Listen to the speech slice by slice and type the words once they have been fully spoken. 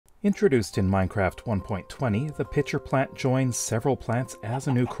Introduced in Minecraft 1.20, the pitcher plant joins several plants as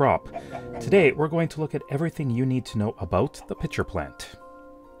a new crop. Today, we're going to look at everything you need to know about the pitcher plant.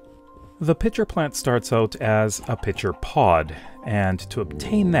 The pitcher plant starts out as a pitcher pod, and to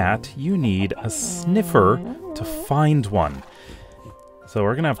obtain that, you need a sniffer to find one. So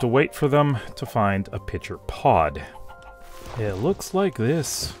we're going to have to wait for them to find a pitcher pod. It looks like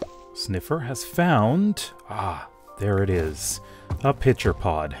this. Sniffer has found... there it is. A pitcher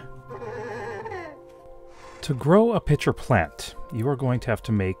pod. To grow a pitcher plant, you are going to have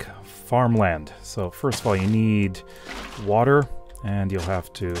to make farmland. So first of all, you need water, and you'll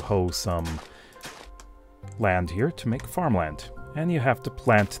have to hoe some land here to make farmland. And you have to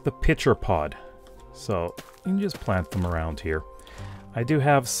plant the pitcher pod. So you can just plant them around here. I do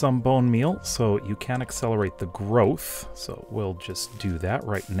have some bone meal, so you can accelerate the growth. So we'll just do that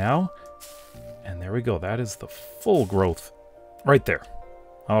right now. And there we go. That is the full growth right there.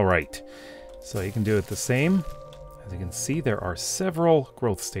 All right. So you can do it the same. As you can see, there are several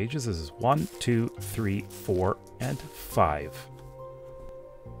growth stages. This is 1, 2, 3, 4, and 5.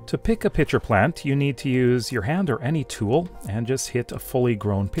 To pick a pitcher plant, you need to use your hand or any tool and just hit a fully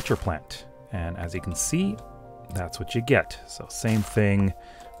grown pitcher plant. And as you can see, that's what you get. So same thing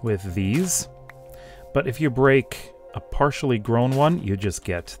with these. But if you break a partially grown one, you just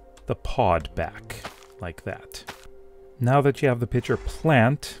get the pod back, like that. Now that you have the pitcher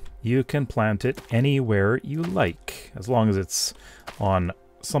plant, you can plant it anywhere you like, as long as it's on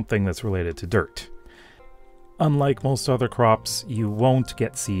something that's related to dirt. Unlike most other crops, you won't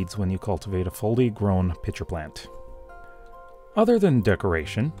get seeds when you cultivate a fully grown pitcher plant. Other than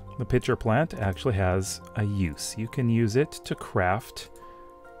decoration, the pitcher plant actually has a use. You can use it to craft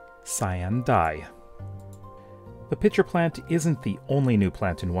cyan dye. The pitcher plant isn't the only new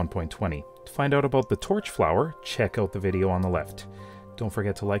plant in 1.20. To find out about the torch flower, check out the video on the left. Don't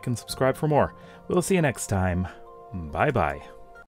forget to like and subscribe for more. We'll see you next time. Bye-bye.